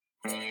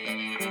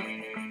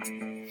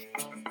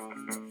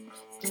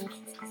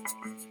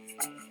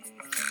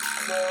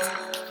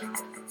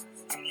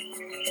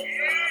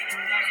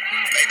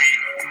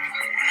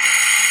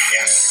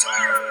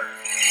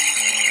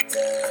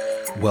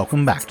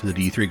Welcome back to the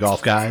D3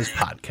 Golf Guys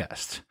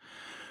podcast.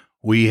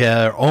 We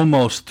are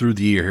almost through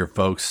the year here,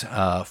 folks.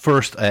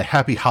 First, a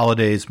happy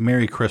holidays,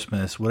 Merry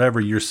Christmas,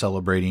 whatever you're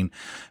celebrating.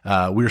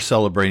 We're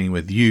celebrating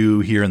with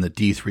you here in the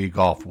D3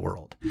 golf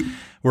world.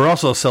 We're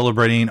also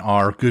celebrating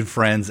our good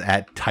friends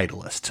at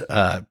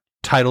Titleist.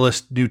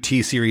 Titleist new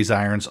T-Series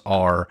irons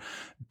are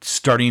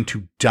starting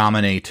to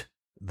dominate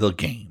the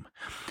game.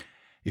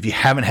 If you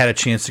haven't had a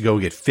chance to go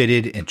get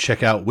fitted and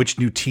check out which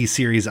new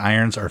T-Series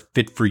irons are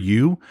fit for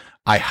you,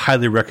 I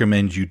highly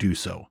recommend you do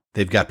so.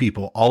 They've got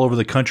people all over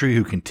the country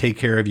who can take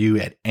care of you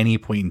at any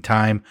point in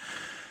time.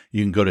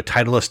 You can go to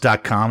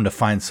Titleist.com to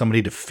find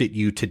somebody to fit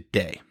you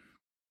today.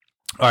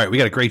 All right, we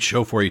got a great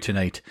show for you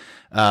tonight.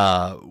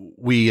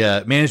 We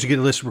managed to get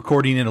this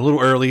recording in a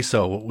little early,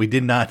 so we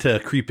did not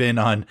creep in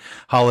on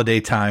holiday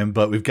time,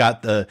 but we've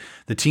got the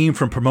team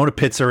from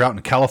Pomona-Pitzer out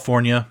in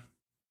California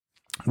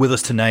with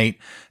us tonight.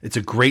 It's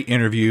a great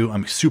interview.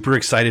 I'm super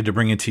excited to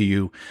bring it to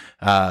you.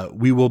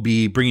 We will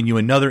be bringing you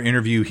another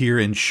interview here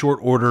in short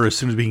order as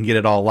soon as we can get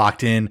it all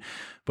locked in.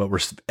 But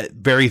we're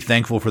very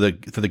thankful for the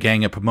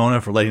gang at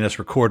Pomona for letting us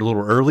record a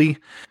little early,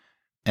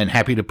 and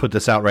happy to put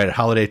this out right at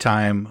holiday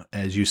time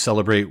as you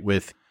celebrate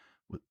with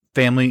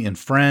family and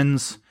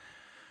friends.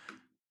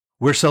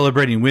 We're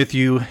celebrating with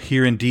you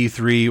here in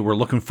D3. We're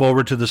looking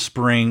forward to the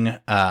spring.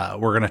 We're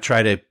going to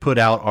try to put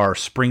out our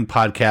spring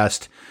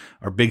podcast.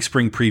 Our big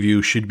spring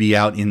preview should be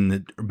out in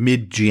the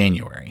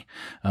mid-January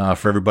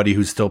for everybody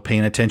who's still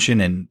paying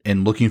attention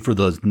and looking for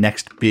those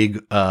next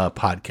big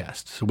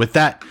podcasts. So with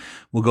that,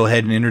 we'll go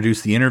ahead and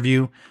introduce the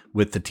interview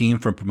with the team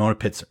from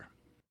Pomona-Pitzer.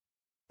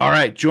 All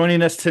right,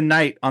 joining us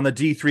tonight on the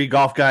D3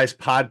 Golf Guys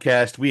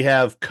podcast, we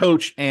have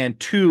coach and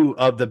two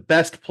of the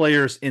best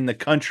players in the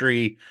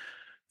country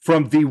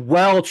from the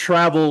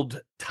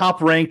well-traveled,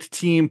 top-ranked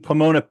team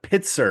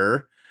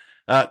Pomona-Pitzer,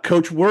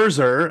 Coach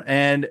Wurzer,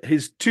 and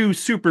his two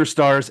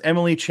superstars,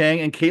 Emily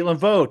Chang and Katelyn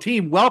Vo.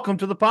 Team, welcome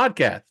to the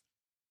podcast.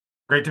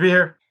 Great to be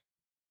here.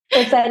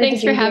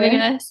 Thanks for having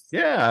us.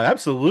 Yeah,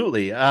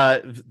 absolutely.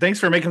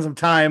 Thanks for making some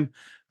time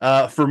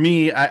for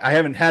me. I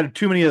haven't had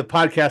too many of the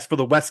podcasts for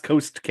the West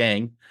Coast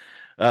gang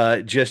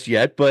just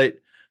yet, but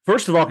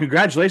first of all,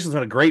 congratulations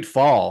on a great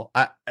fall.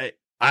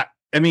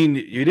 I mean,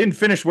 you didn't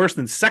finish worse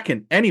than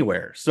second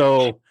anywhere,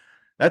 so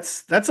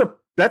that's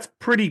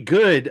pretty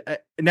good.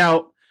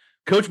 Now,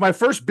 Coach, my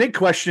first big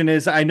question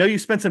is, I know you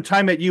spent some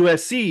time at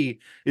USC.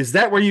 Is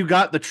that where you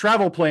got the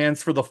travel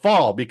plans for the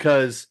fall?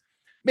 Because,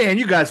 man,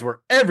 you guys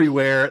were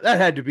everywhere. That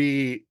had to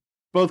be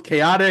both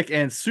chaotic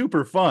and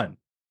super fun.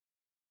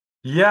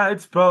 Yeah,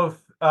 it's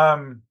both.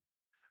 We're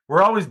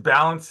always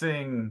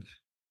balancing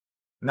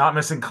not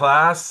missing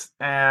class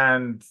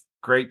and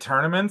great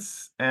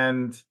tournaments.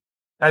 And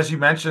as you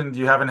mentioned,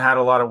 you haven't had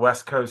a lot of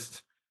West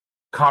Coast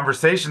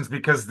conversations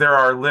because there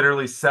are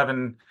literally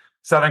 7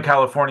 Southern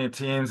California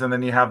teams, and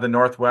then you have the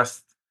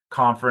Northwest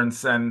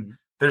Conference, and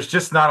there's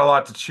just not a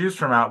lot to choose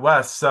from out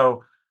west.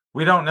 So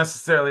we don't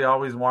necessarily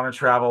always want to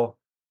travel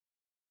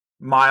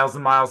miles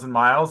and miles and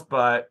miles,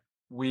 but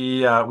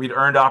we'd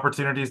earned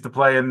opportunities to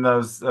play in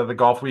those the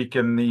golf week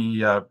and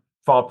the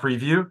fall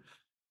preview,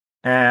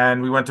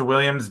 and we went to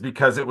Williams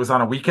because it was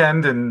on a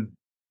weekend and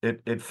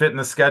it fit in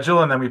the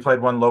schedule, and then we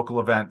played one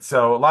local event.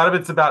 So a lot of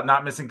it's about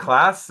not missing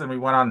class, and we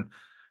went on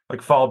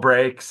like fall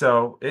break.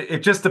 So it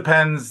just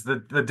depends.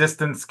 The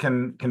distance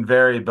can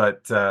vary,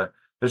 but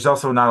there's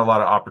also not a lot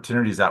of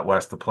opportunities out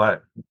west to play.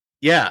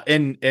 Yeah.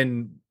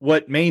 And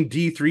what main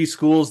D3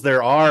 schools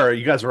there are,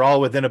 you guys are all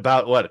within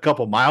about a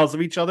couple miles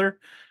of each other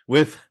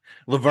with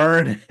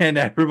Laverne and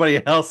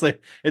everybody else.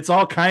 It's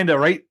all kind of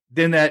right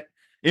in that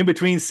in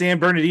between San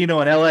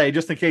Bernardino and LA,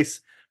 just in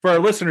case for our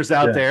listeners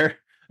out there.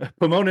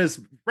 Pomona's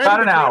right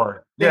about an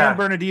hour. San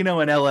Bernardino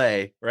and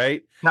LA,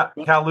 right?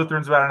 Cal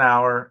Lutheran's about an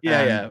hour.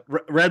 Yeah.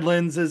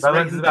 Redlands is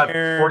about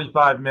there.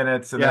 45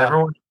 minutes, and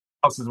everyone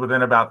else is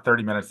within about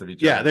 30 minutes of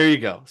each other. Yeah, there you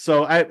go.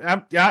 So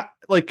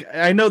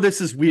I know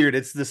this is weird.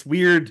 It's this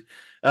weird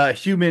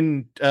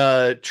human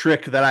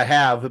trick that I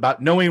have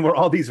about knowing where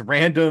all these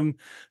random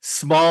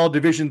small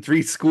Division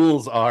III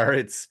schools are.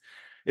 It's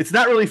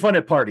not really fun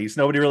at parties.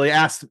 Nobody really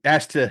asked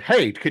to,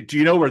 hey, do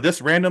you know where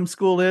this random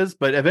school is?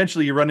 But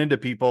eventually you run into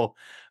people,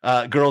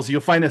 girls,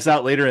 you'll find this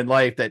out later in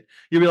life that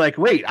you'll be like,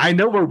 wait, I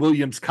know where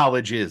Williams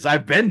College is.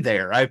 I've been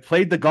there. I've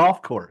played the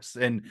golf course.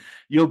 And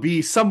you'll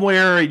be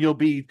somewhere and you'll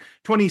be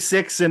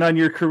 26 and on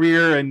your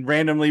career and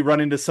randomly run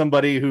into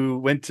somebody who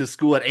went to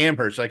school at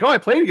Amherst. Like, oh, I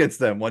played against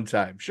them one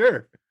time.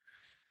 Sure.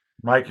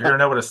 Mike, you're gonna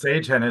know what a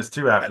sage hen is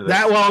too after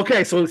this.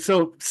 Okay.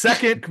 So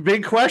second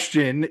big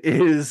question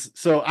is,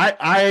 so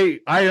I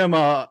am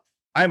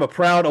a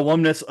proud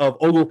alumnus of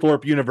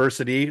Oglethorpe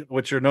University,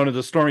 which are known as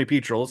the Stormy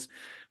Petrels,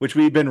 which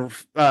we've been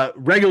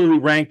regularly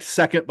ranked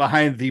second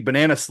behind the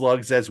Banana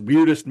Slugs as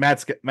weirdest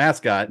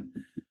mascot.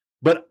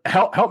 But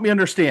help me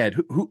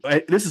understand. Who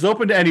this is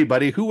open to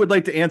anybody. Who would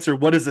like to answer?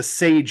 What is a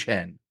sage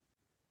hen?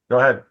 Go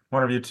ahead,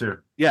 one of you two.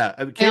 Yeah,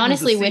 I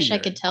honestly wish I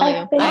could tell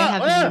you.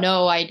 I have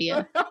no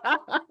idea.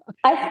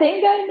 I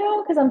think I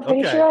know because I'm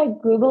pretty sure I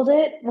Googled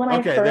it when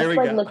I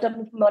first looked up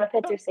the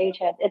Pomona-Pitzer sage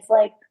hen. It's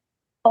like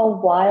a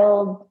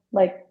wild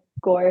like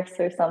gorse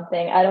or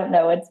something. I don't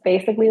know. It's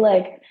basically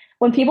like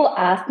when people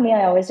ask me,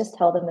 I always just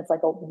tell them it's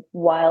like a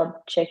wild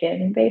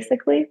chicken,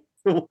 basically,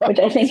 which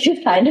I think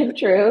is kind of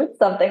true.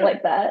 Something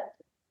like that.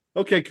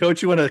 Okay,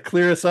 Coach, you want to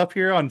clear us up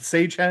here on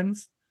sage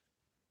hens?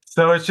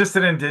 So it's just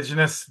an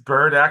indigenous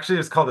bird. Actually,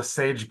 it's called a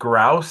sage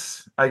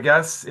grouse, I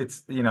guess.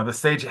 It's, the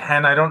sage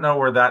hen. I don't know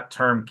where that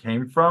term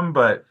came from,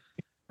 but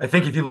I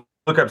think if you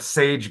look up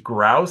sage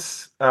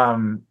grouse,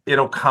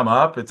 it'll come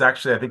up. It's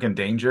actually, I think,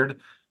 endangered.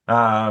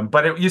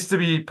 But it used to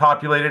be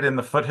populated in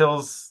the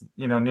foothills,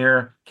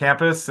 near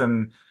campus.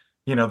 And,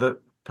 the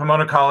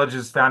Pomona College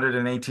is founded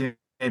in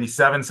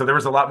 1887. So there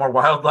was a lot more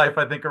wildlife,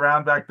 I think,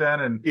 around back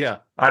then. And Yeah,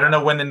 I don't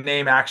know when the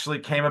name actually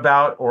came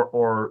about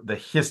or the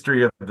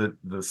history of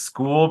the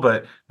school,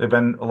 but there've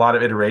been a lot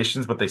of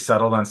iterations, but they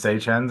settled on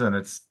sage hens, and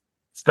it's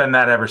been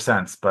that ever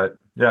since. But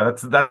yeah,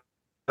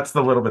 that's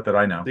the little bit that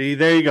I know. see,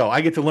 there you go.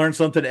 I get to learn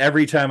something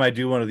every time I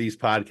do one of these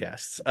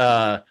podcasts.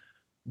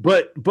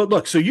 But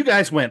look, so you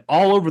guys went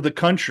all over the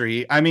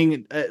country. I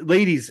mean,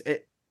 ladies,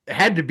 it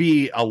had to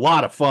be a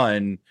lot of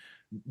fun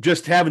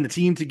just having the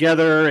team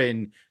together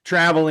and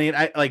traveling.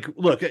 I like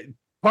look,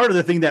 part of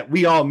the thing that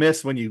we all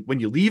miss when you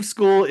leave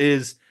school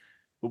is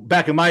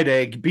back in my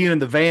day, being in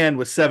the van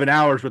with 7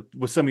 hours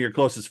with some of your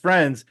closest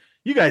friends.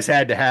 You guys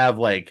had to have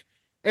like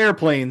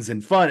airplanes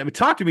and fun. I mean,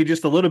 talk to me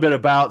just a little bit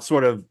about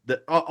sort of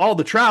all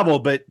the travel,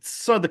 but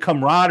sort of the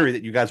camaraderie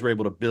that you guys were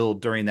able to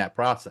build during that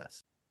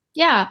process.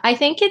 Yeah, I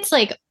think it's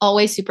like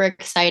always super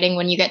exciting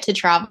when you get to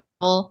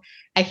travel.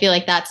 I feel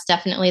like that's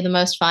definitely the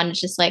most fun.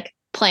 It's just like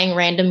playing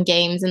random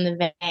games in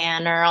the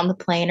van or on the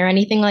plane or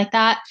anything like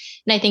that.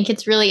 And I think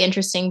it's really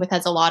interesting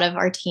because a lot of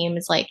our team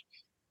is like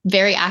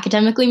very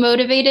academically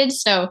motivated.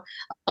 So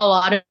a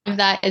lot of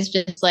that is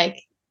just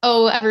like,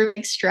 oh,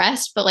 everyone's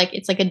stressed, but like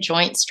it's like a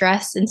joint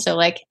stress. And so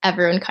like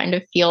everyone kind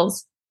of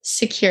feels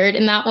secured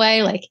in that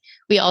way. Like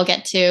we all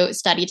get to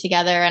study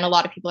together and a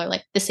lot of people are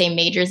like the same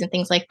majors and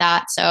things like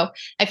that. So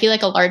I feel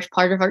like a large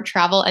part of our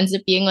travel ends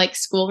up being like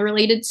school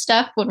related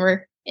stuff when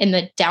we're in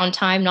the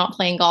downtime, not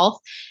playing golf.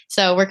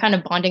 So we're kind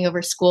of bonding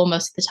over school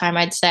most of the time,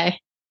 I'd say.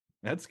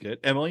 That's good.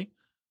 Emily?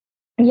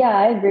 Yeah,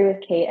 I agree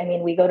with Kate. I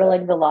mean, we go to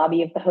like the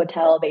lobby of the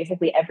hotel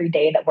basically every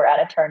day that we're at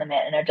a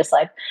tournament and are just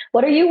like,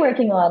 what are you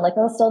working on? Like,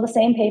 oh, still the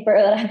same paper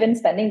that I've been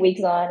spending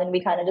weeks on. And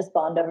we kind of just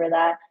bond over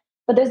that.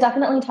 But there's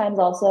definitely times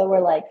also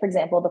where, like, for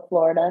example, the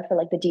Florida for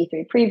like the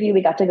D3 preview,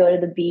 we got to go to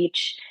the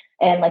beach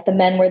and like the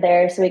men were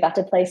there. So we got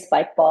to play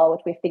spike ball,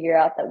 which we figure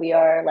out that we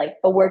are like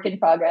a work in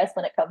progress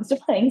when it comes to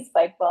playing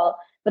spike ball.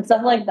 But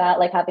stuff like that,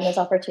 like having those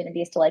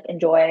opportunities to like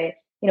enjoy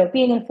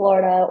being in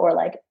Florida or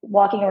like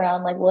walking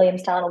around like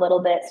Williamstown a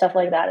little bit, stuff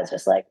like that is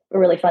just like a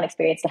really fun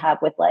experience to have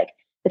with like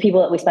the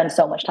people that we spend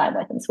so much time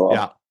with in school.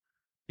 Yeah.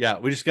 Yeah.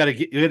 We just gotta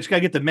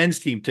get the men's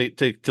team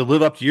to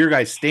live up to your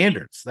guys'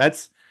 standards.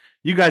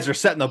 You guys are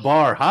setting the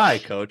bar high,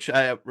 Coach.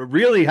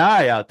 Really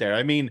high out there.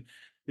 I mean,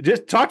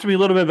 just talk to me a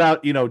little bit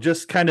about,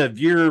 just kind of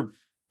your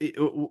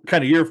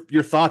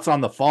thoughts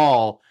on the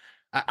fall.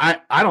 I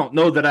don't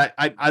know that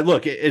I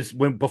look, it's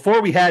when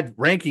before we had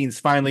rankings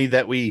finally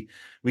that we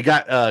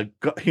got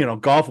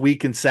golf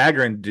week and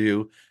Sagarin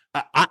do.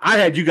 I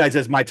had you guys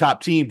as my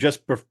top team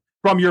just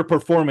from your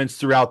performance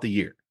throughout the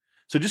year.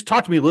 So just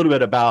talk to me a little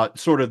bit about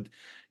sort of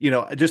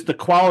just the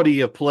quality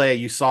of play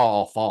you saw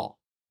all fall.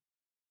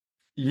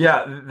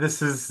 Yeah,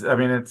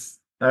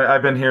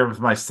 I've been here with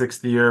my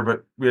 6th year,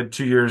 but we had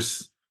 2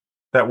 years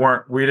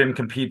that we didn't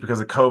compete because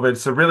of COVID.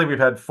 So really we've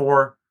had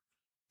 4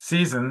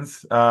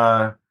 seasons.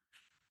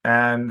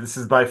 And this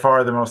is by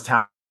far the most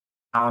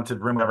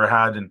talented room we've ever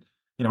had. And,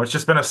 it's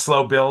just been a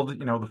slow build.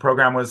 The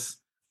program was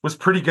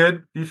pretty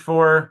good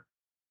before,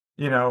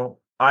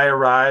 I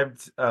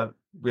arrived.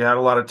 We had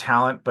a lot of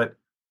talent, but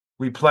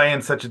we play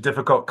in such a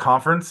difficult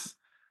conference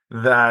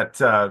that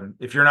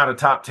if you're not a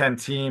top 10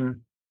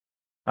 team,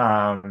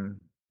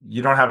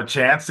 you don't have a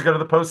chance to go to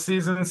the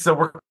postseason. So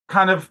we're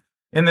kind of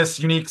in this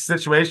unique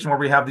situation where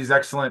we have these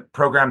excellent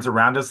programs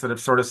around us that have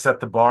sort of set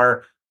the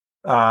bar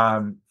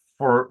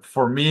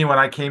for me when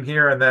I came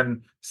here, and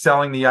then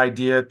selling the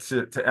idea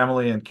to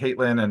Emily and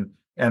Katelyn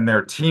and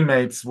their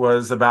teammates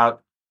was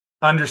about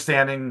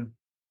understanding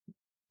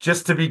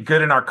just to be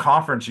good in our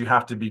conference, you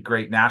have to be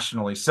great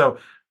nationally. So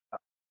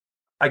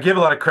I give a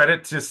lot of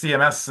credit to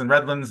CMS and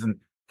Redlands and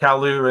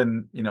Kalu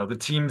and the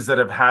teams that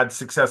have had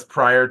success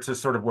prior to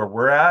sort of where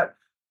we're at,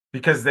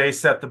 because they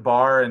set the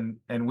bar,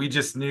 and we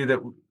just knew that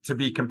to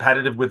be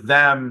competitive with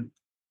them,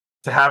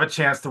 to have a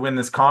chance to win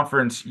this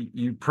conference,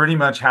 you pretty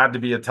much had to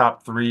be a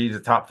top 3 to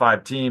top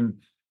 5 team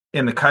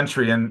in the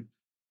country, and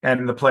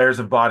the players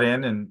have bought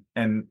in,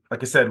 and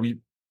like I said,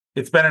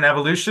 it's been an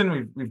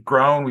evolution. We've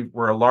grown.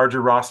 We're a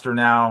larger roster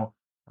now.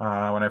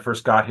 When I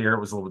first got here, it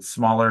was a little bit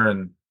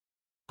smaller,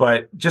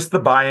 but just the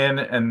buy-in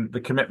and the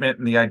commitment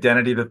and the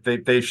identity that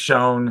they've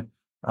shown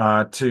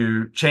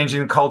to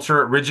changing the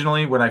culture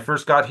originally when I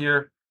first got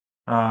here,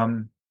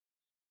 and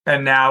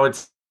now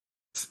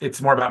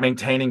it's more about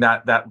maintaining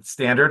that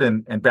standard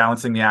and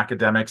balancing the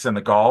academics and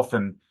the golf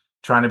and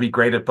trying to be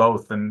great at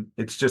both. And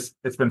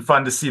it's been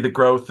fun to see the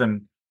growth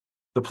and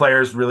the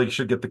players really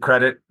should get the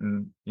credit.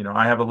 And,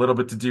 I have a little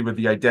bit to do with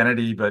the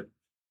identity, but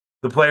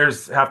the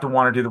players have to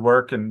want to do the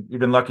work. And we've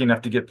been lucky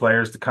enough to get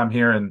players to come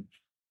here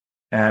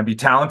and be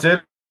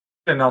talented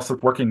and also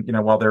working,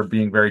 while they're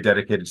being very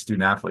dedicated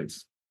student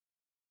athletes.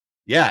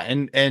 Yeah,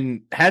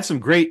 and had some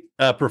great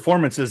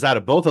performances out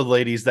of both of the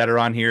ladies that are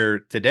on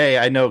here today.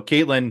 I know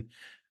Katelyn,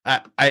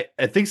 I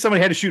think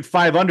somebody had to shoot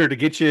 5 under to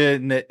get you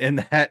in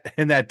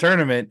that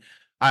tournament.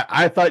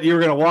 I thought you were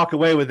going to walk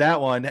away with that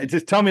one.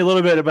 Just tell me a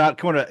little bit about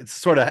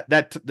sort of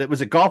that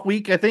was it golf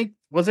week, I think,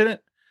 wasn't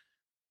it?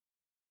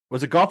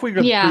 Was it golf week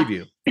or the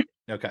preview?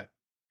 Okay.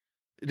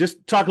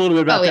 Just talk a little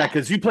bit about that,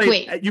 because you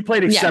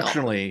played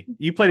exceptionally.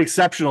 You played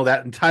exceptional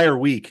that entire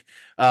week.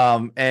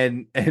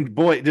 And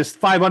boy, just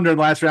 5 under in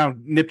the last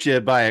round nipped you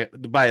by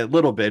a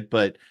little bit,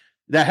 but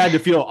that had to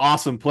feel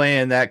awesome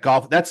playing that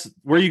golf. That's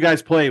where you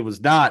guys play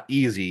was not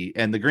easy,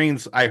 and the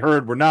greens I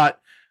heard were not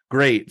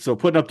great. So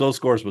putting up those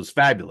scores was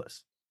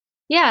fabulous.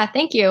 Yeah,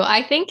 thank you.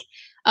 I think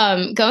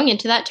going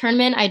into that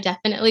tournament, I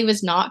definitely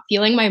was not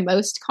feeling my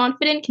most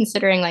confident,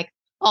 considering like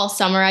all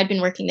summer I'd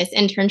been working this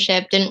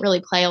internship, didn't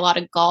really play a lot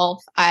of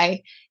golf.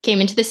 I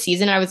came into the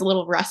season, I was a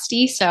little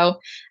rusty. So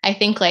I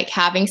think like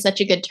having such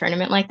a good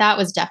tournament like that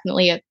was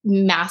definitely a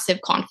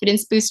massive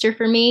confidence booster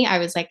for me. I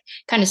was like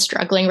kind of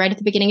struggling right at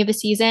the beginning of the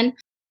season.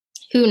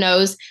 Who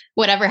knows,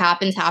 whatever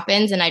happens,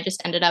 happens. And I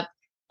just ended up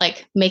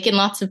like making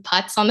lots of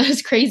putts on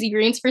those crazy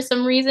greens for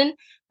some reason.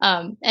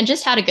 And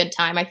just had a good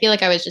time. I feel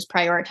like I was just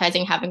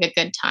prioritizing having a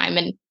good time,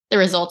 and the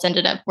results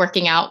ended up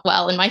working out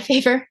well in my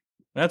favor.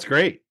 That's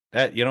great.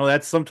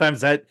 That's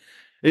sometimes that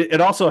it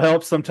also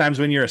helps sometimes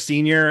when you're a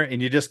senior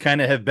and you just kind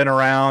of have been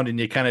around and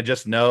you kind of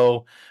just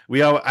know.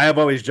 I have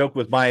always joked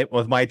with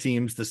my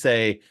teams to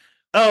say,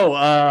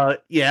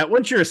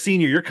 once you're a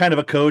senior, you're kind of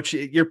a coach.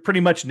 You're pretty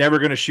much never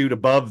going to shoot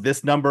above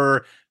this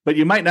number, but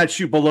you might not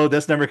shoot below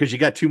this number because you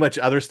got too much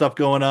other stuff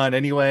going on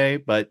anyway.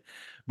 But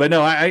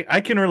no,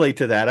 I can relate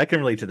to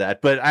that.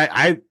 But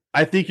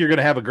I think you're going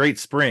to have a great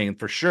spring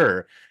for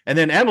sure. And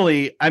then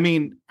Emily, I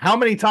mean, how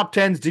many top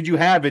 10s did you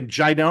have in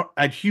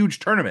huge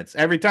tournaments?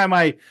 Every time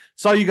I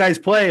saw you guys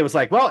play, it was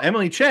like, well,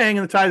 Emily Chang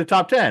inside the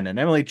top 10 and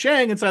Emily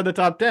Chang inside the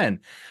top 10.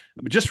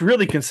 Just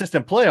really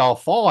consistent play all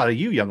fall out of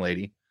you, young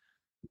lady.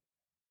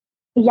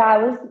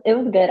 Yeah, it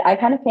was good. I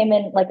kind of came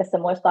in like a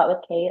similar spot with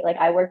Kate. Like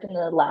I worked in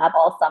the lab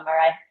all summer.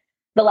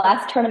 The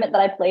last tournament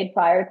that I played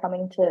prior to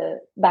coming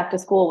back to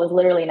school was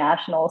literally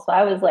national. So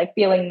I was like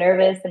feeling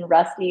nervous and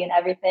rusty and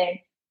everything.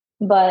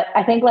 But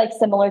I think like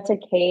similar to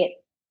Kate,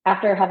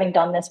 after having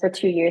done this for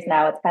 2 years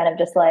now, it's kind of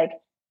just like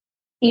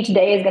each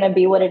day is going to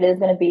be what it is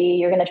going to be.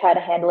 You're going to try to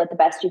handle it the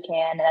best you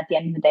can. And at the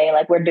end of the day,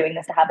 like we're doing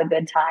this to have a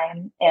good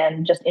time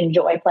and just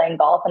enjoy playing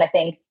golf. And I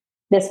think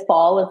this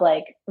fall was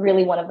like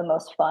really one of the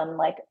most fun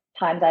like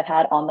times I've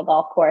had on the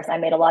golf course. I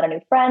made a lot of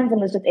new friends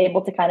and was just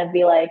able to kind of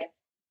be like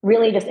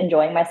really just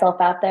enjoying myself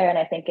out there. And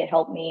I think it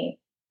helped me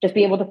just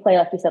be able to play,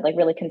 like you said, like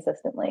really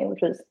consistently,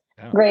 which was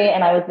great.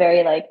 And I was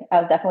I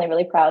was definitely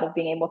really proud of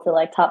being able to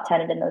like top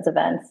 10 it in those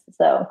events.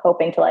 So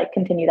hoping to like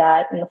continue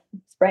that in the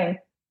spring.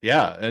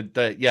 Yeah.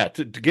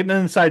 To get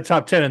inside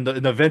top 10 in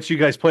the events you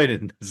guys played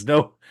in is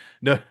no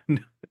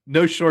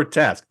short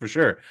task for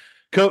sure.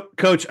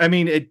 Coach, I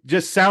mean, it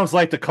just sounds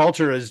like the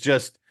culture is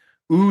just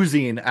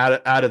oozing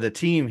out of the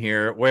team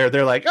here, where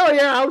they're like, oh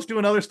yeah, I was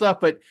doing other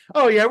stuff, but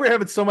oh yeah, we're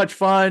having so much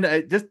fun.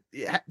 Just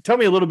tell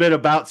me a little bit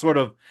about sort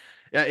of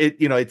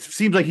it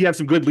seems like you have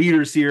some good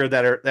leaders here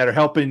that are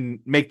helping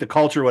make the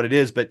culture what it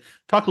is, but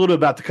talk a little bit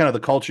about the kind of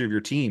the culture of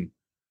your team.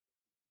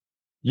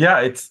 Yeah,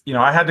 it's,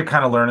 I had to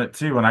kind of learn it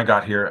too when I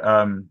got here.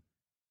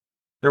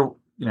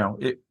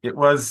 It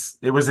was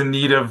in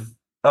need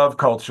of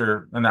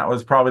culture. And that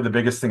was probably the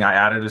biggest thing I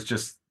added, is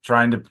just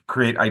trying to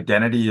create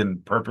identity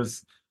and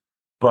purpose.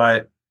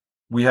 But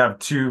we have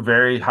 2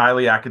 very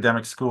highly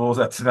academic schools.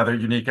 That's another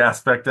unique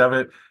aspect of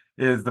it,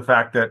 is the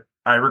fact that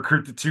I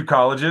recruit to 2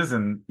 colleges,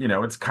 and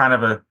it's kind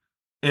of a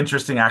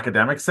interesting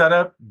academic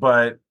setup,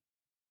 but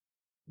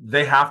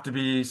they have to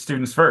be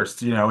students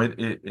first. We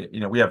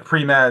have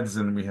pre-meds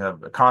and we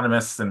have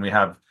economists and we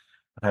have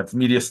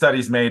media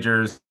studies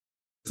majors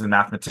and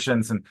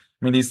mathematicians. And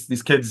I mean,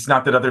 these kids,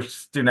 not that other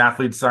student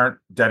athletes aren't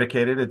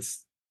dedicated.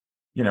 It's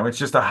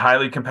just a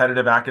highly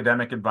competitive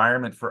academic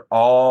environment for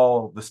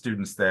all the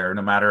students there,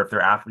 no matter if they're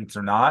athletes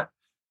or not.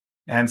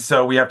 And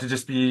so we have to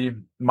just be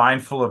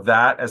mindful of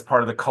that as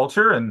part of the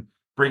culture and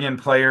bring in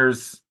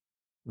players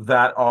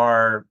that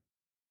are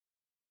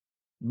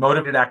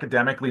motivated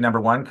academically, number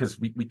one, because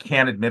we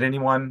can't admit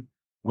anyone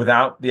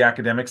without the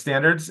academic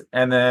standards.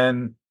 And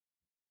then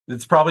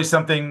it's probably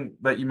something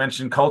that you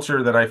mentioned,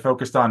 culture, that I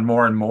focused on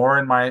more and more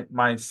in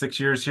my 6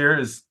 years here,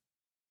 is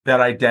that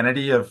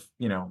identity of,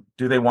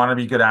 do they want to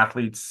be good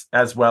athletes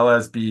as well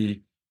as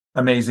be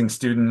amazing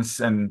students?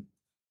 And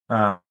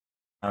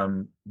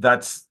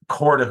that's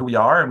core to who we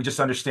are. And we just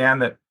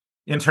understand that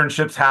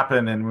internships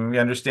happen, and when we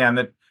understand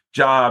that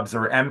jobs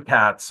or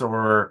MCATs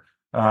or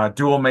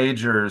dual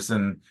majors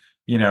and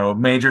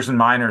majors and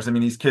minors. I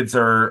mean, these kids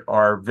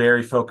are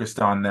very focused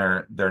on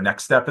their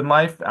next step in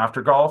life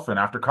after golf and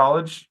after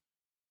college.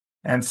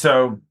 And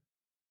so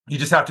you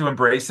just have to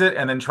embrace it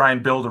and then try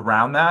and build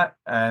around that.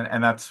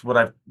 And that's what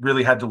I've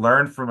really had to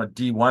learn from a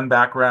D1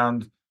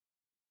 background.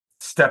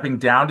 Stepping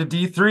down to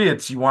D3,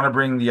 it's you want to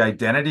bring the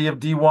identity of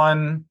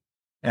D1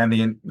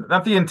 and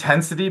not the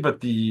intensity,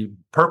 but the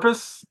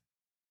purpose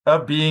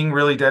of being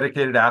really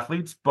dedicated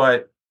athletes.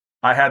 But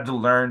I had to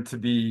learn to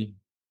be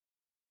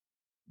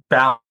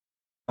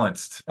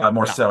balanced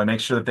more so, and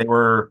make sure that they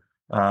were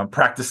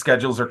practice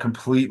schedules are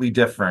completely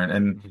different.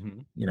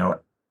 And,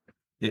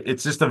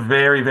 it's just a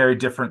very, very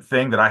different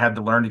thing that I had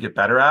to learn to get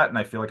better at. And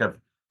I feel like I've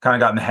kind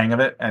of gotten the hang of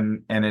it.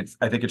 And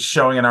I think it's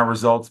showing in our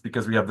results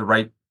because we have the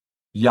right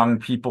young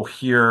people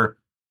here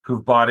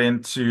who've bought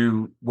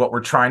into what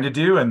we're trying to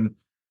do. And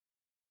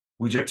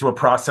we get to a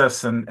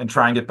process and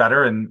try and get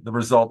better. And the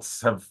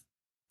results have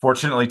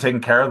fortunately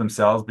taken care of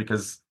themselves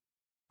because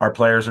our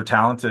players are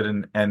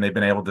talented and they've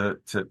been able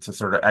to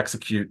sort of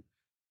execute,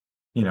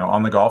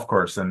 on the golf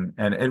course. And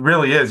it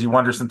really is, you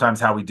wonder sometimes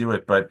how we do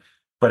it, but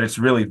it's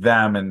really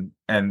them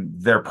and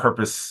their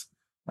purpose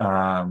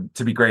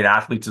to be great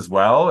athletes as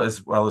well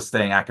as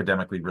staying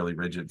academically really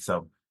rigid.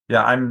 So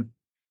yeah,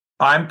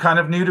 I'm kind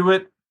of new to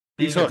it.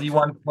 He's a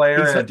D1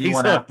 player and a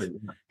D1 athlete.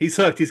 He's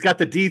hooked. He's got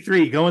the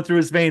D3 going through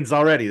his veins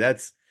already.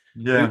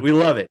 We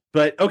love it.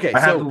 But okay, I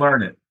had to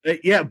learn it.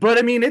 Yeah, but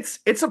I mean, it's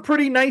a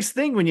pretty nice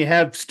thing when you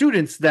have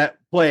students that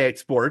play at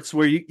sports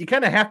where you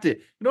kind of you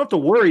don't have to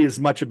worry as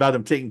much about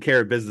them taking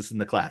care of business in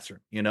the classroom,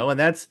 and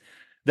that's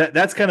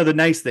kind of the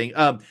nice thing.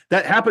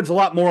 That happens a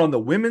lot more on the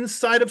women's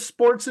side of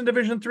sports in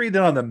Division III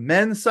than on the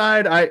men's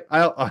side.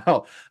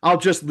 I'll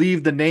just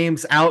leave the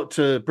names out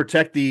to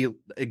protect the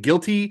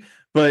guilty.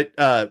 But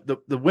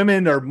the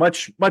women are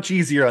much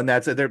easier on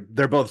that. So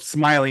they're both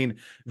smiling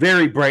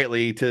very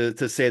brightly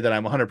to say that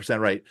I'm 100%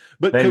 right.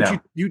 But Coach,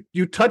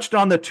 you touched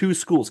on the two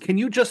schools. Can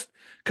you just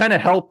kind of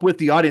help with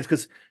the audience?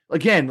 Because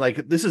again,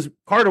 like this is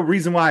part of the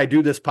reason why I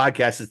do this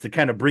podcast is to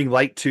kind of bring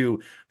light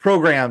to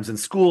programs and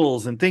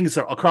schools and things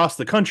across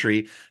the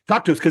country.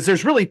 Talk to us because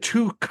there's really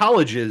two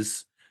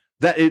colleges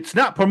that it's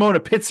not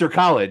Pomona-Pitzer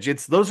College.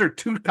 Those are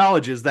two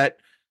colleges that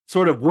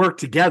sort of work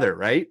together,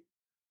 right?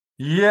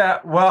 Yeah,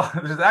 well,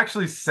 there's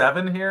actually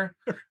 7 here.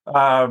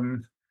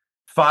 5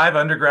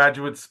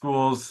 undergraduate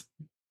schools.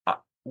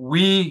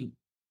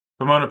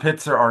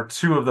 Pomona-Pitzer, are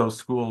 2 of those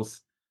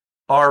schools.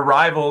 Our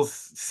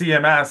rivals,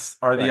 CMS,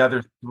 are the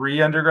other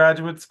 3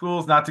 undergraduate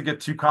schools. Not to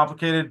get too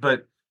complicated,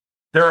 but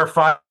there are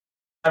 5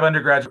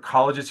 undergraduate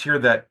colleges here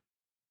that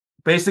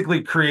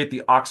basically create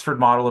the Oxford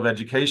model of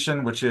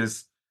education, which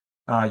is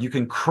you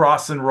can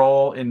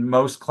cross-enroll in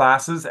most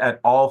classes at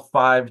all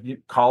 5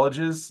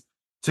 colleges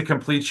to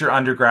complete your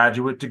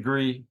undergraduate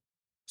degree.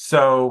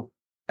 So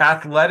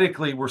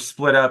athletically, we're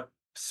split up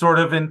sort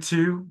of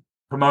into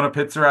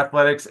Pomona-Pitzer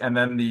athletics, and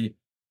then the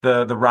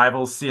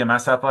rivals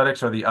CMS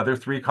athletics are the other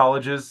 3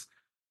 colleges.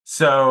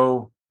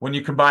 So when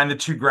you combine the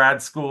 2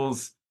 grad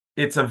schools,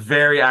 it's a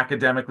very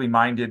academically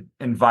minded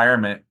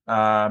environment.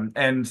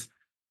 And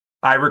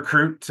I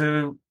recruit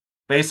to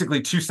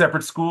basically 2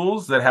 separate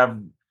schools that have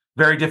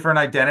very different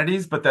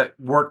identities, but that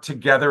work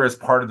together as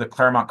part of the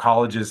Claremont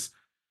colleges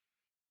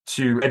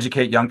to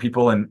educate young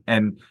people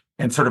and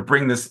sort of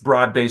bring this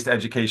broad-based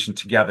education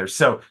together.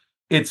 So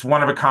it's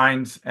one of a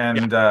kind,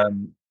 and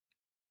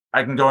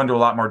I can go into a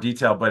lot more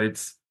detail, but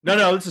it's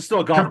this is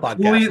still a golf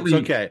podcast. It's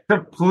okay.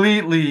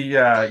 Completely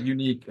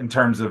unique in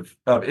terms of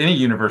any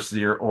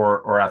university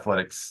or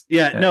athletics.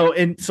 Yeah, no,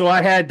 and so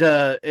I had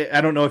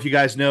I don't know if you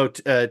guys know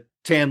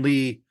Tan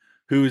Lee,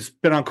 who's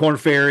been on Korn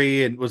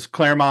Ferry and was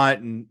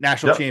Claremont and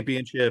national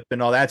championship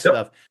and all that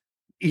stuff.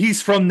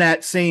 He's from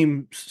that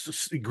same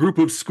group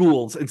of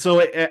schools. And so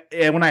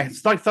when I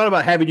thought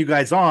about having you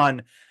guys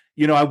on,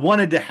 I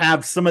wanted to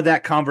have some of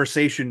that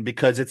conversation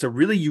because it's a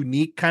really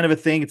unique kind of a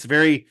thing. It's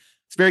very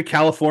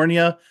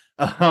California.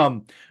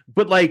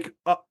 But like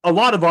a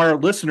lot of our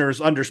listeners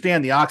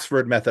understand the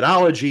Oxford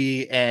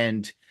methodology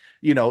and,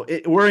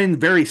 we're in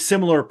very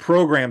similar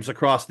programs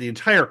across the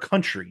entire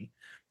country.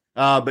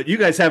 But you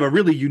guys have a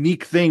really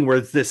unique thing where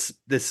this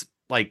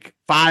like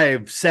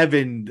 5,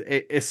 7.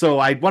 So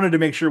I wanted to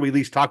make sure we at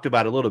least talked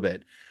about it a little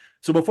bit.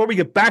 So before we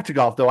get back to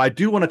golf, though, I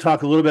do want to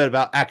talk a little bit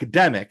about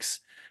academics.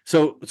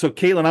 So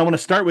Katelyn, I want to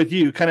start with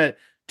you. Kind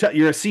of,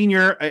 you're a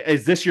senior.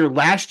 Is this your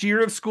last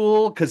year of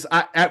school? Because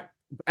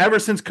ever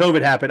since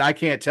COVID happened, I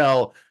can't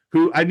tell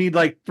who. I need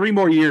like 3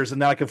 more years,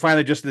 and then I can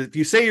finally if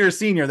you say you're a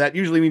senior, that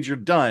usually means you're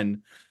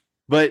done.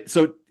 But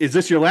so is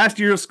this your last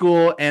year of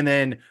school? And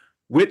then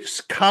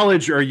which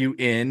college are you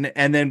in?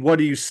 And then what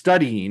are you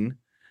studying?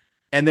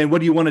 And then what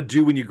do you want to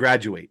do when you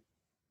graduate?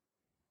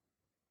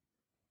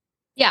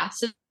 Yeah,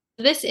 so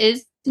this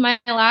is my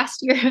last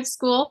year of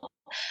school.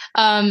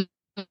 I'm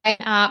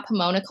at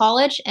Pomona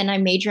College, and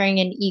I'm majoring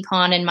in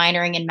econ and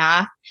minoring in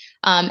math.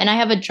 And I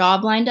have a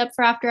job lined up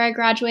for after I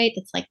graduate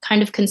that's like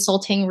kind of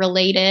consulting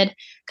related,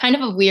 kind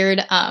of a weird,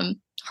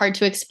 hard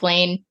to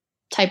explain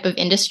type of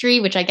industry,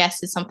 which I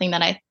guess is something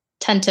that I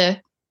tend to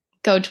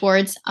go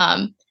towards.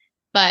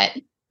 But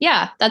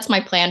yeah, that's my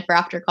plan for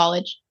after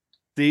college.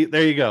 See,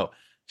 there you go.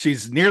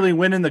 She's nearly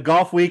winning the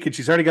golf week and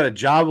she's already got a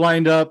job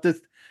lined up.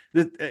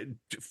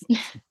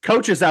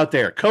 Coaches out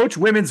there, coach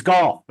women's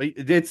golf.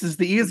 This is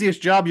the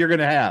easiest job you're going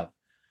to have.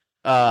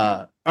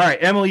 All right,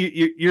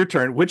 Emily, your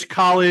turn. Which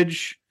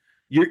college?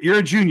 You're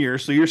a junior,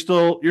 so you're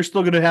still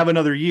going to have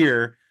another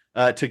year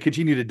to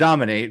continue to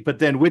dominate. But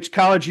then, which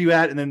college are you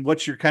at, and then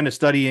what's your kind of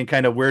study, and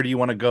kind of where do you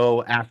want to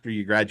go after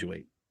you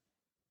graduate?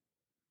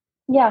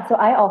 Yeah, so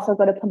I also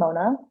go to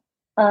Pomona.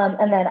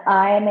 And then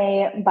I'm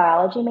a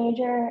biology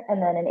major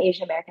and then an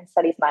Asian American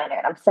studies minor.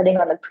 And I'm studying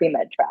on the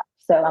pre-med track.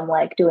 So I'm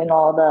like doing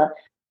all the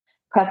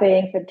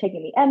prepping for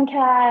taking the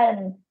MCAT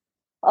and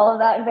all of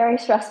that very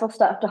stressful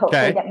stuff to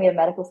hopefully get me to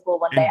medical school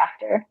one day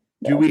after.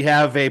 Do we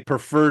have a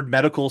preferred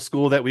medical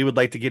school that we would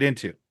like to get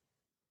into?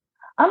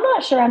 I'm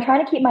not sure. I'm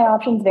trying to keep my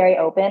options very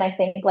open. I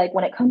think like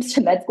when it comes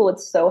to med school,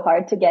 it's so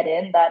hard to get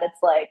in that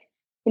it's like,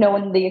 you know,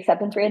 when the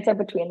acceptance rates are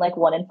between like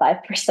 1% and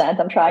 5%,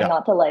 I'm trying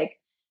not to like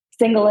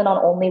single in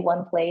on only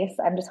one place.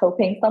 I'm just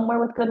hoping somewhere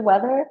with good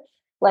weather,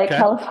 like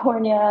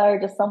California or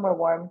just somewhere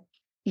warm.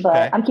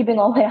 But I'm keeping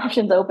all my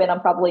options open.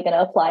 I'm probably going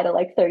to apply to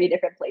like 30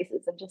 different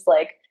places and just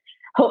like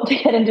hope to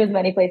get into as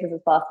many places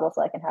as possible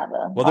so I can have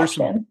a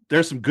option.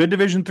 There's some good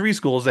Division III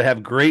schools that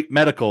have great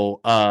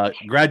medical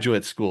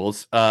graduate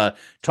schools.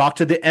 Talk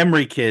to the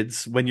Emory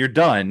kids when you're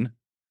done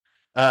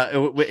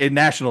in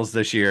nationals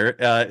this year.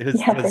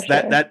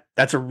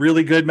 That's a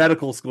really good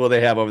medical school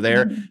they have over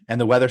there,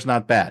 and the weather's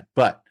not bad.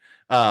 But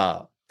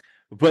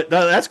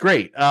that's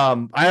great.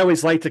 I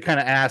always like to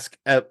kind of ask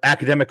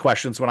academic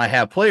questions when I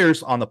have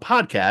players on the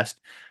podcast,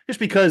 just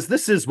because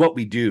this is what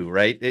we do,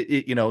 right?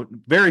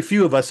 Very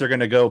few of us are going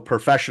to go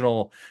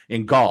professional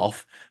in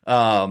golf,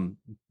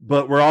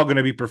 but we're all going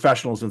to be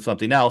professionals in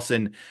something else.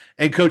 And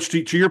Coach,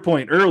 to your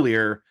point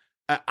earlier,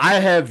 I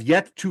have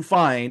yet to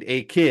find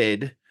a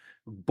kid,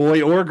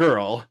 boy or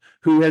girl,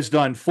 who has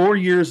done 4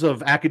 years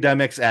of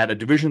academics at a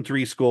Division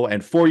III school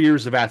and 4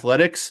 years of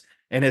athletics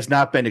and has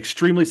not been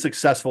extremely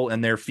successful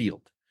in their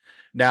field.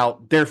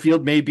 Now, their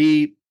field may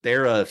be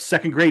they're a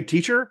second grade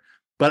teacher,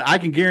 but I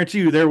can guarantee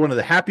you they're one of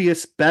the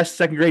happiest, best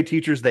second grade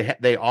teachers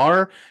they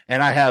are.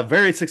 And I have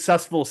very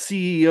successful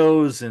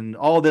CEOs and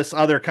all this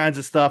other kinds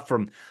of stuff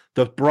from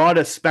the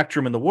broadest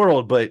spectrum in the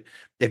world. But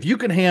if you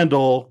can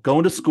handle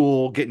going to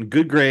school, getting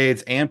good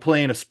grades, and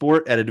playing a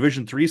sport at a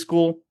Division III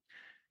school,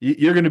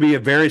 you're going to be a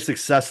very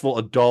successful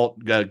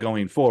adult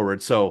going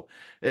forward. So,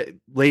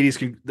 ladies,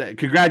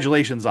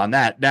 congratulations on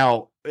that.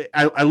 Now,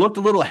 I looked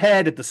a little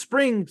ahead at the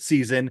spring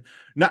season.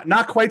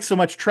 Not quite so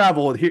much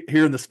travel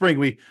here in the spring.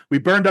 We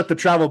burned up the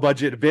travel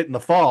budget a bit in the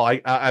fall.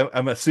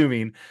 I'm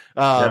assuming,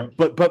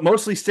 but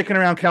mostly sticking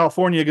around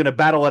California, going to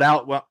battle it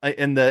out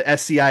in the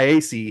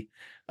SCIAC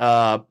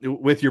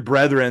with your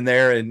brethren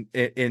there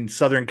in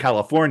Southern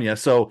California.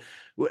 So,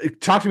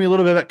 talk to me a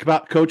little bit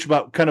about Coach,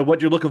 about kind of what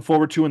you're looking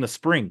forward to in the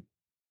spring.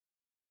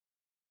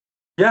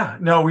 Yeah,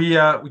 no, we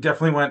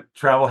definitely went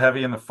travel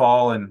heavy in the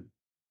fall, and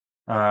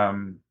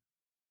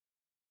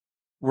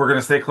we're going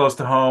to stay close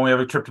to home. We have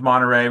a trip to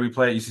Monterey. We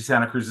play at UC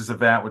Santa Cruz's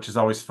event, which is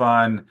always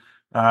fun.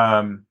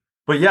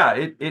 But yeah,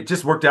 it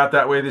just worked out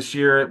that way this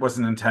year. It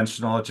wasn't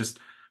intentional. It just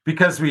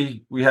because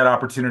we had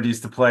opportunities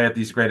to play at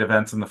these great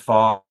events in the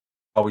fall,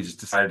 we just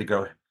decided to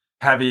go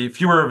heavy.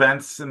 Fewer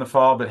events in the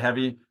fall, but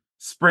heavy.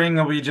 Spring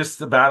will be just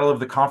the battle of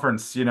the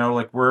conference. You know,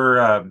 like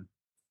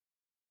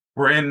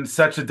we're in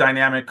such a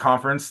dynamic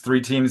conference. 3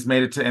 teams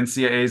made it to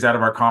NCAAs out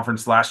of our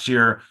conference last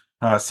year,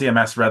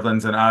 CMS,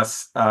 Redlands, and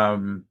us.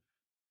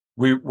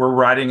 We're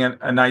riding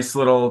a nice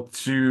little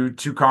two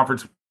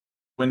conference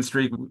win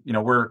streak. You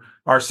know,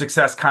 our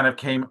success kind of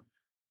came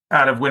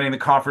out of winning the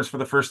conference for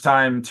the first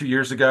time 2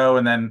 years ago,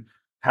 and then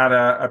had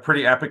a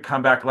pretty epic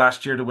comeback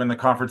last year to win the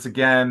conference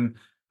again.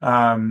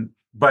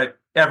 But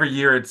every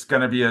year it's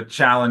going to be a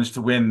challenge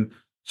to win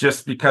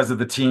just because of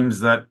the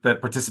teams that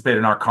participate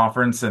in our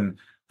conference and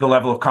the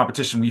level of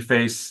competition we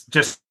face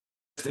just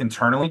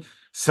internally.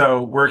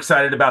 So we're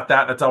excited about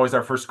that. That's always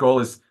our first goal,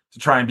 is to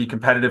try and be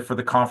competitive for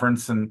the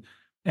conference and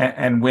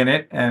win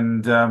it.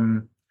 And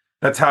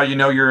that's how you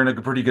know you're in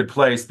a pretty good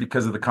place,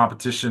 because of the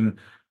competition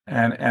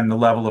and the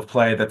level of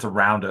play that's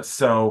around us.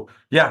 So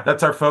yeah,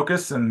 that's our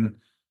focus. And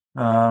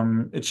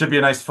it should be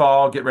a nice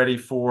fall. Get ready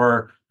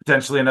for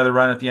potentially another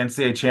run at the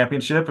NCAA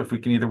championship if we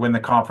can either win the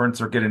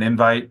conference or get an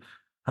invite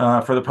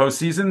for the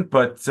postseason.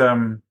 But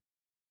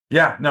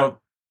yeah, no,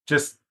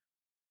 just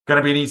going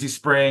to be an easy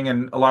spring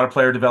and a lot of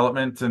player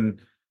development, and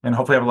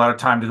hopefully have a lot of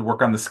time to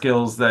work on the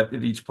skills that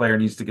each player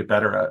needs to get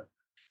better at.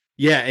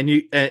 Yeah, and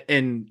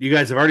you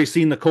guys have already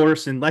seen the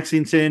course in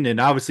Lexington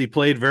and obviously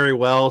played very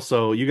well.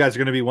 So you guys are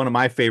going to be one of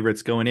my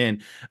favorites going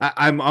in.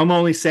 I'm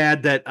only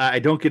sad that I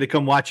don't get to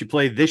come watch you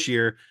play this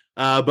year.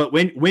 But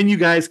when you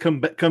guys come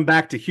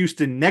back to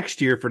Houston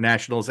next year for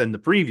nationals and the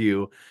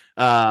preview,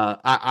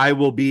 I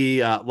will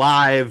be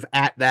live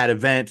at that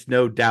event,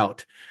 no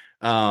doubt.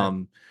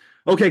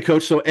 Okay,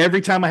 Coach. So every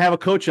time I have a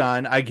coach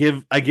on, I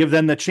give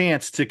them the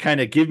chance to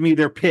kind of give me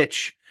their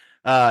pitch.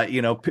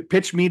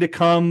 Pitch me to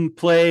come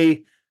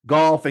play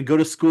golf and go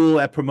to school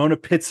at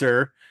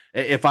Pomona-Pitzer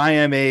if I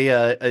am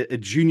a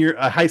junior,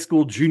 a high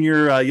school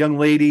junior young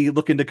lady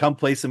looking to come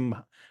play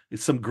some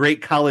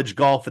great college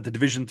golf at the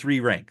Division III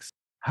ranks.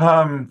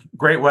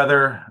 Great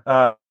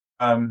weather,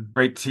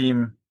 great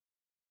team.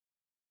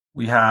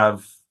 We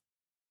have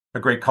a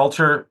great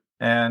culture,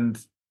 and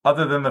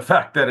other than the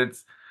fact that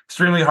it's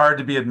extremely hard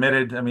to be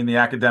admitted, I mean, the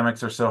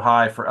academics are so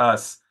high for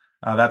us.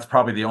 That's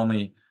probably the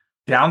only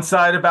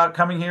downside about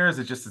coming here is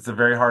it's a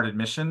very hard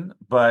admission,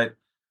 but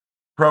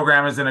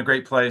program is in a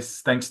great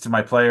place thanks to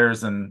my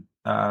players, and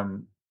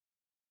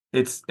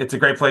it's a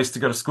great place to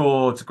go to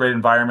school. It's a great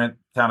environment.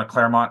 Town of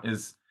Claremont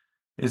is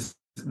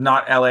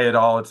not LA at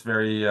all. It's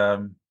very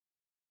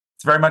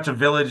much a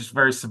village,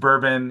 very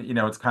suburban.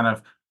 It's kind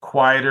of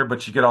quieter,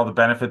 but you get all the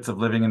benefits of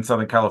living in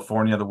Southern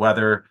California, the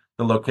weather,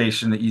 the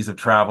location, the ease of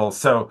travel.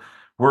 So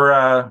we're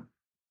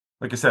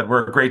like I said,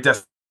 we're a great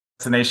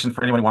destination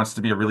for anyone who wants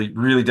to be a really,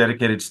 really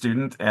dedicated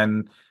student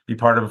and be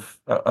part of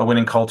a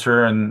winning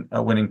culture and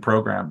a winning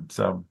program.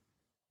 So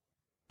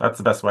that's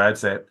the best way I'd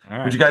say it.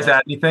 Right. Would you guys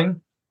add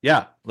anything?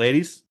 Yeah,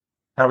 ladies.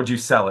 How would you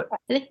sell it?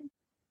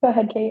 Go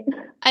ahead, Kate.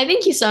 I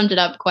think you summed it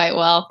up quite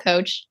well,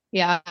 Coach.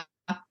 Yeah.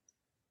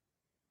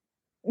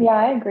 Yeah,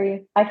 I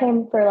agree. I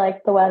came for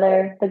like the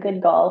weather, the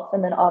good golf,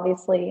 and then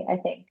obviously I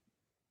think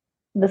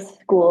the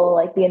school,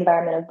 like the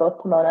environment of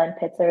both Pomona and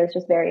Pitzer is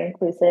just very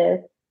inclusive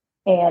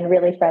and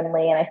really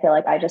friendly. And I feel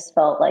like I just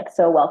felt like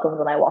so welcomed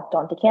when I walked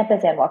onto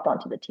campus and walked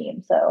onto the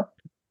team. So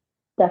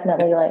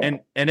definitely like and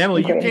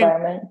Emily,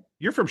 environment.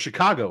 You're from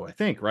Chicago, I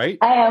think, right?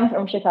 I am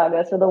from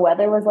Chicago, so the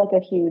weather was like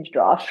a huge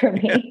draw for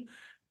me.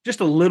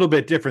 Just a little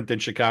bit different than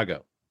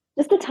Chicago.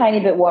 Just a tiny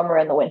bit warmer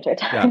in the winter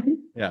time.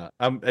 Yeah.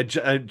 I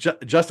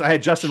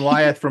had Justin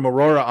Wyeth from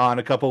Aurora on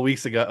a couple of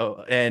weeks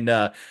ago,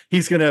 and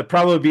he's going to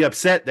probably be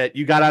upset that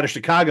you got out of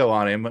Chicago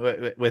on him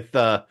with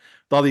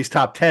all these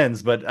top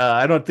tens. But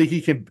I don't think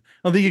he can.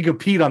 I don't think he can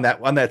compete on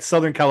that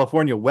Southern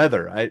California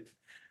weather.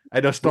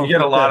 I just don't. You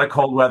get a lot of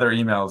cold weather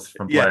emails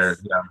from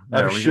players. Yes, Yeah,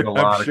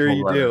 I'm sure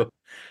you do.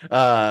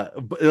 But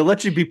it'll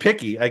let you be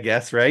picky, I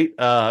guess, right?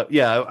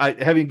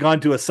 Having gone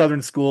to a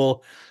Southern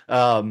school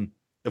from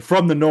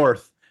the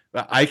North.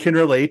 I can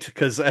relate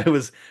because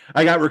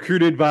I got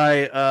recruited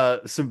by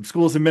some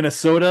schools in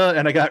Minnesota,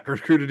 and I got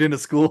recruited into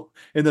school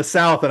in the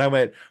South, and I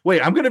went,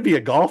 wait, I'm going to be a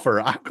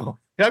golfer. I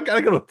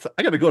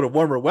gotta go to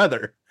warmer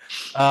weather.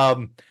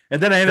 And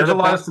then I ended There's a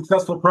lot of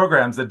successful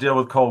programs that deal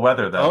with cold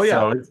weather, though. Oh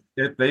yeah,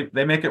 so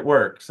they make it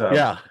work. So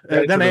yeah.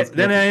 Then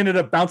I ended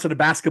up bouncing to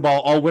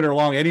basketball all winter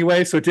long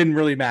anyway, so it didn't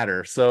really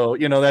matter. So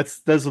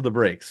those are the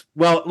breaks.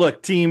 Well,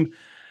 look, team.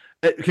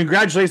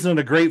 Congratulations on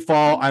a great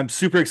fall. I'm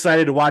super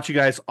excited to watch you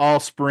guys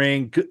all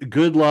spring.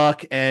 Good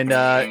luck, and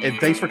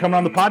thanks for coming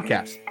on the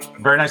podcast.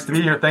 Very nice to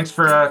be here. Thanks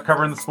for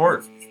covering the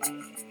sport.